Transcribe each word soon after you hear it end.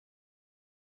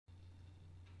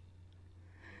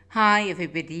Hi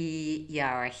everybody,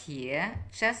 Yara here.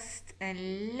 Just a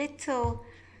little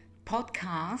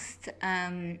podcast,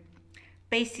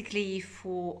 basically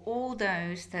for all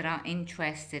those that are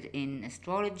interested in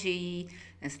astrology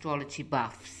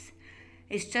buffs.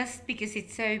 It's just because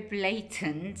it's so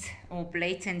blatant or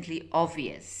blatantly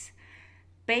obvious.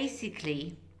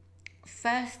 Basically,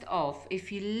 first off, if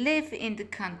you live in the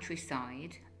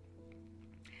countryside,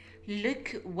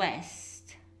 look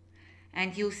west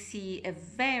and you'll see a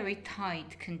very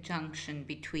tight conjunction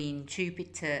between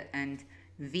Jupiter and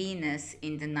Venus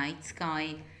in the night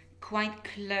sky, quite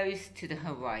close to the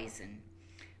horizon.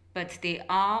 But they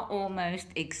are almost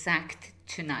exact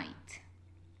tonight.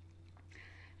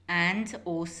 And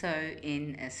also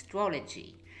in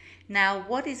astrology. Now,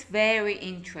 what is very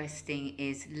interesting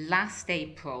is last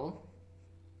April,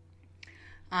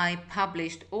 I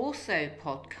published also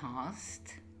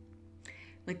podcast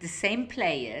with the same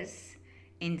players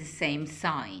in the same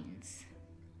signs.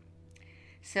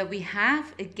 So we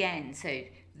have again,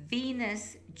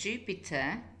 Venus,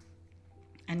 Jupiter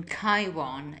and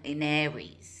Chiron in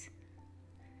Aries.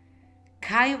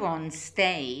 Chiron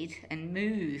stayed and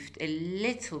moved a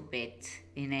little bit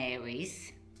in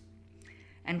Aries,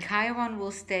 and Chiron will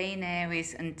stay in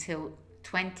Aries until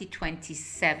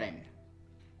 2027.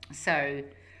 So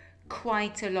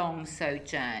quite a long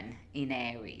sojourn in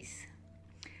Aries.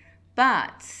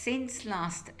 But since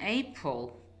last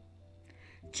April,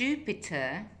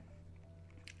 Jupiter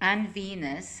and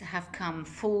Venus have come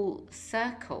full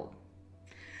circle.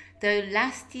 Though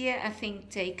last year I think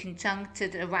they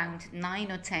conjuncted around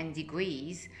 9 or 10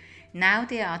 degrees, now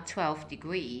they are 12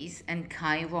 degrees and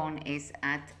Chiron is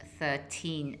at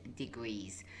 13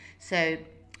 degrees. So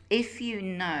if you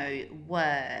know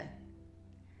where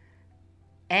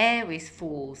Aries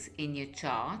falls in your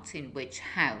chart, in which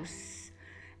house,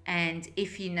 and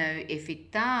if you know if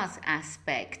it does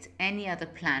aspect any other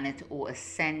planet or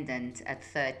ascendant at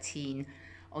 13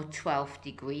 or 12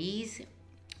 degrees,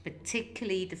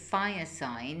 particularly the fire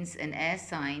signs and air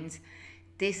signs,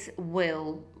 this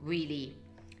will really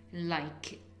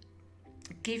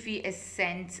give you a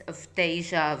sense of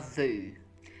deja vu.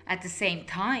 At the same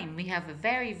time, we have a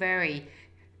very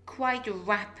quite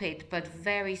rapid but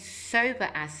very sober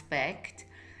aspect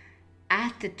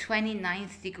at the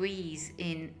 29th degrees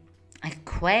in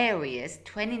Aquarius.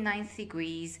 29th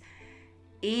degrees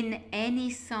in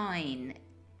any sign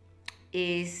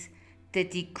is the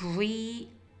degree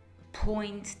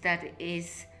point that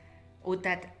is, or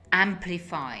that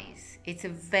amplifies. It's a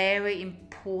very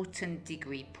important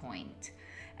degree point.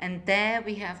 And there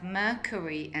we have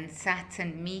Mercury and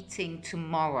Saturn meeting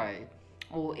tomorrow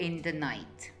or in the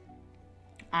night.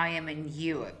 I am in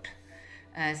Europe.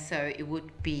 So it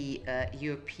would be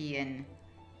European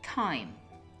time.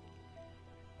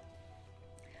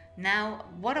 Now,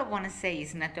 what I want to say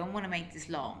is, and I don't want to make this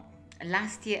long,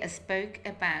 last year I spoke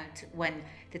about when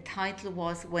the title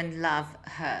was When Love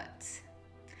Hurts.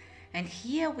 And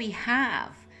here we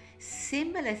have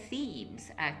similar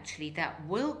themes actually that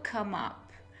will come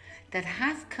up, that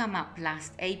have come up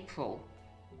last April.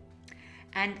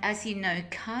 And as you know,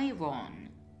 Chiron,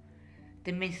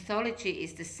 the mythology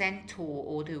is the centaur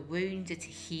or the wounded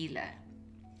healer.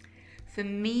 For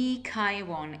me,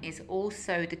 Chiron is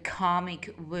also the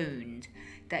karmic wound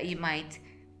that you might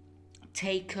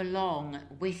take along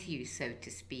with you, so to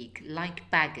speak, like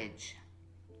baggage.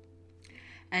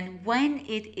 And when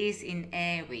it is in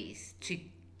Aries,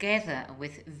 together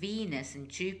with Venus and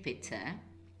Jupiter,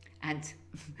 and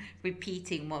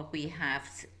repeating what we have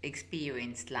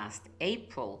experienced last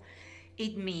April,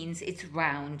 it means it's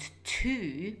round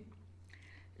 2,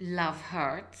 love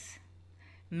hurts,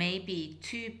 maybe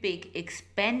too big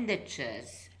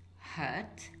expenditures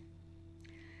hurt.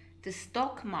 The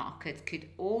stock market could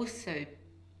also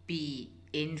be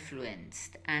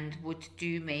influenced and would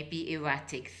do maybe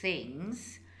erratic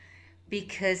things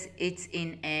because it's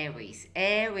in Aries.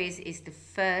 Aries is the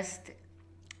first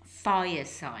fire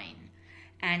sign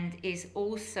and is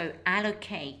also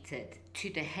allocated to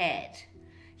the head,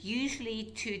 usually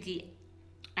to the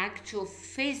actual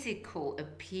physical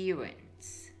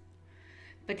appearance.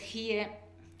 But here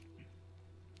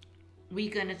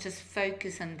we're going to just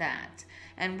focus on that.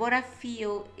 And what I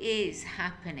feel is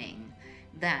happening,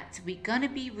 that we're going to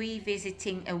be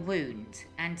revisiting a wound.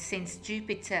 And since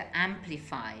Jupiter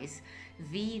amplifies,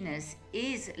 Venus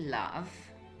is love,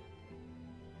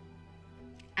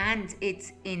 and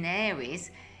it's in Aries,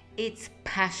 it's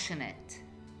passionate.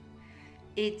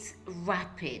 It's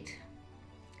rapid,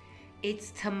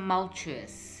 it's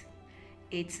tumultuous,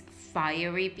 it's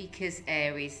fiery because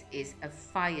Aries is a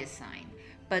fire sign.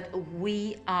 But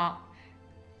we are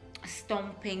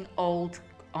stomping old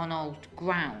on old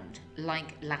ground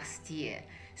like last year.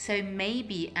 So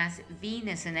maybe as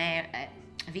Venus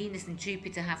and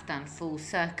Jupiter have done full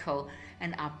circle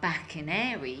and are back in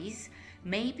Aries,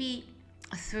 maybe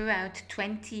throughout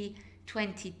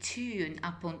 2022 and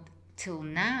up until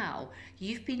now,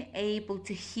 you've been able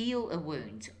to heal a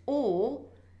wound, or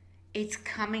it's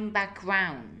coming back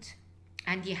round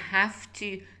and you have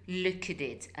to look at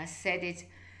it. I said it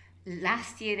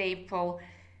last year, April.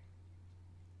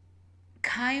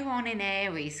 Chiron in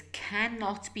Aries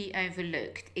cannot be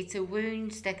overlooked. It's a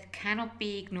wound that cannot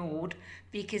be ignored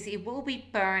because it will be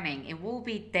burning. It will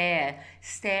be there,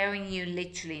 staring you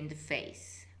literally in the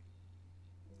face.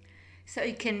 So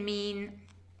it can mean,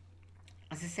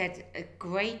 as I said, a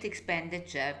great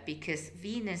expenditure, because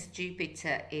Venus,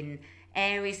 Jupiter in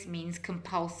Aries means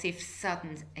compulsive,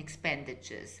 sudden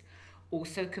expenditures.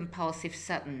 Also compulsive,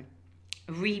 sudden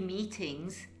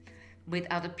re-meetings with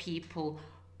other people,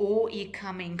 or you're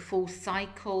coming full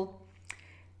cycle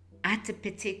at a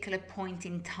particular point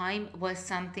in time where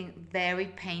something very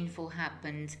painful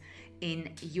happened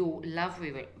in your love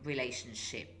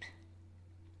relationship.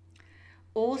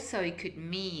 Also, it could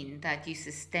mean that you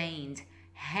sustained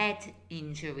head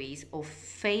injuries or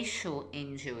facial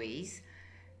injuries.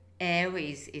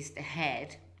 Aries is the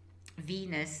head.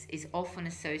 Venus is often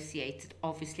associated,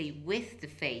 obviously, with the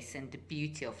face and the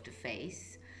beauty of the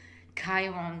face.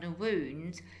 Chiron, the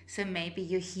wound, so maybe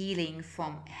you're healing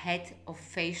from head or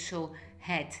facial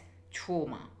head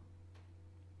trauma.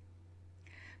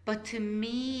 But to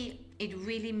me, it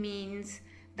really means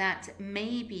that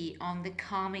maybe on the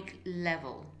karmic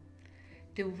level,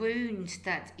 the wound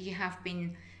that you have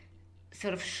been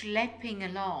sort of schlepping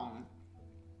along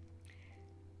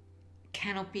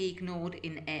cannot be ignored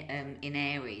in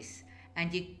Aries,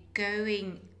 and you're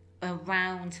going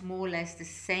around more or less the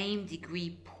same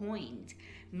degree point,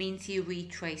 means you're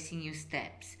retracing your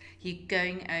steps. You're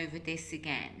going over this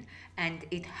again, and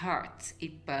it hurts,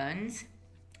 it burns,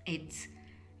 it's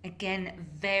again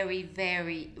very,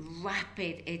 very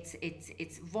rapid,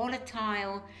 it's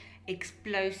volatile,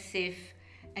 explosive,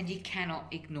 and you cannot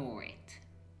ignore it.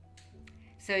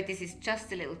 So this is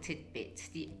just a little tidbit.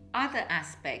 The other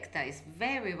aspect that is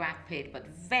very rapid but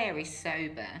very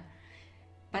sober,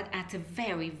 but at a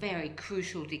very, very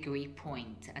crucial degree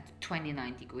point at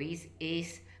 29 degrees,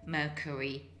 is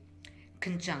Mercury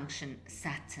conjunction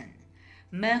Saturn.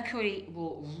 Mercury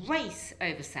will race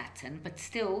over Saturn, but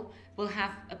still will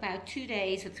have about 2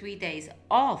 days or 3 days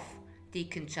of the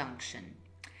conjunction.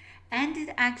 And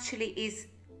it actually is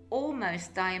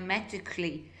almost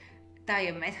diametrically,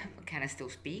 can I still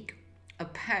speak?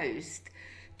 Opposed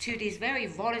to these very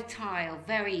volatile,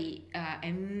 very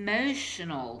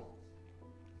emotional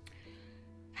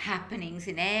happenings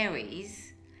in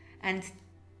Aries. And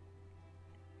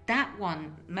that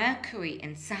one, Mercury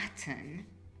and Saturn,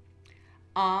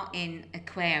 are in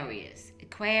Aquarius.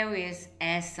 Aquarius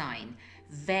air sign,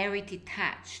 very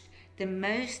detached, the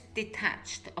most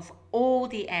detached of all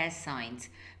the air signs.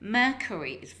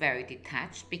 Mercury is very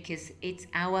detached because it's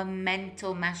our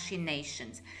mental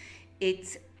machinations.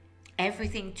 It's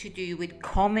everything to do with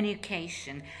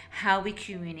communication, how we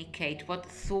communicate, what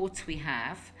thoughts we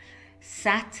have.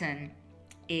 Saturn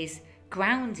is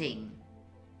grounding.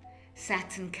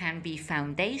 Saturn can be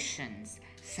foundations.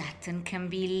 Saturn can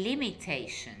be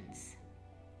limitations.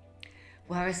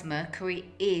 Whereas Mercury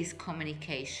is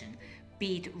communication,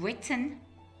 be it written,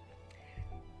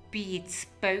 be it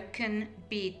spoken,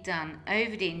 be it done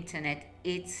over the internet,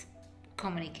 it's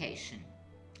communication.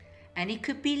 And it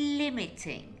could be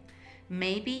limiting.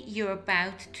 Maybe you're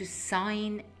about to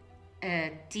sign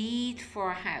a deed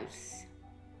for a house,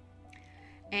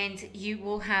 and you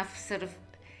will have sort of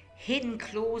hidden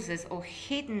clauses or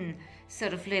hidden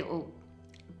sort of little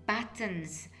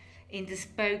buttons in the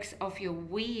spokes of your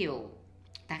wheel.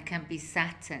 That can be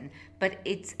Saturn, but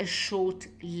it's a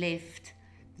short-lived,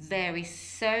 very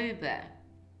sober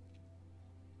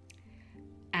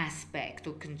aspect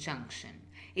or conjunction.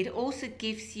 It also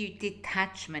gives you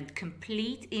detachment,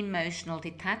 complete emotional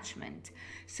detachment.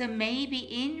 So maybe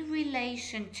in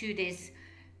relation to this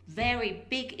very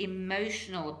big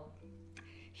emotional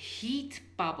heat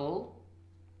bubble,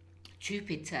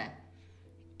 Jupiter,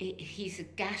 he's a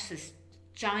gaseous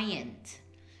giant.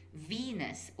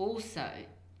 Venus also,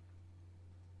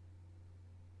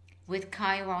 with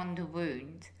Chiron the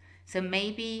wound. So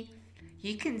maybe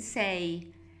you can say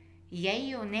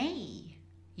yay or nay.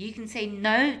 You can say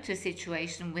no to a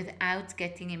situation without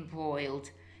getting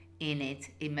embroiled in it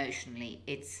emotionally.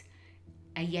 It's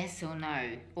a yes or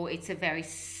no, or it's a very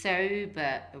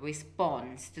sober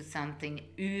response to something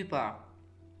uber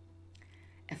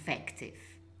effective.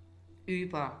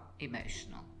 uber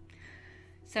emotional.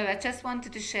 So I just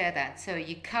wanted to share that. So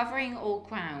you're covering all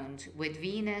ground with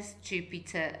Venus,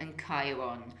 Jupiter and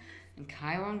Chiron. And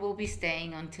Chiron will be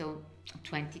staying until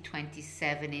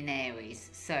 2027 in Aries.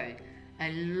 So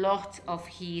a lot of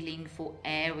healing for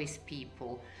Aries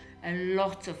people. A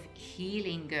lot of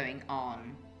healing going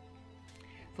on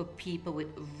for people with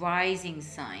rising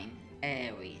sign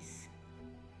Aries.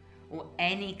 Or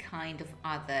any kind of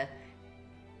other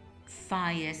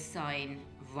fire sign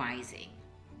rising.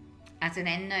 As an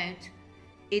end note,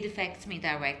 it affects me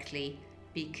directly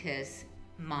because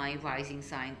my rising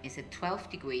sign is a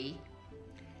 12th degree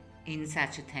in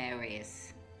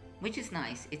Sagittarius, which is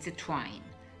nice. It's a trine,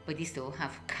 but you still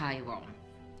have Chiron.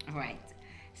 All right.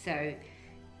 So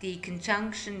the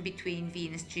conjunction between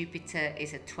Venus Jupiter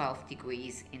is at 12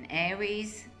 degrees in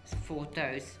Aries for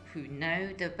those who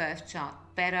know the birth chart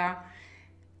better.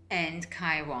 And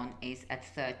Chiron is at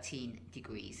 13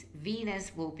 degrees.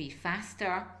 Venus will be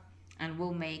faster and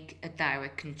will make a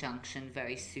direct conjunction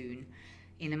very soon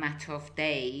in a matter of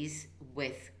days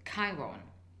with Chiron.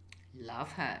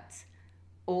 Love hurts.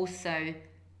 Also,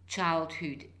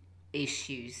 childhood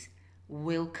issues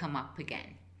will come up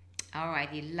again.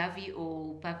 Alrighty, love you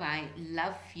all. Bye-bye.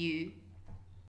 Love you.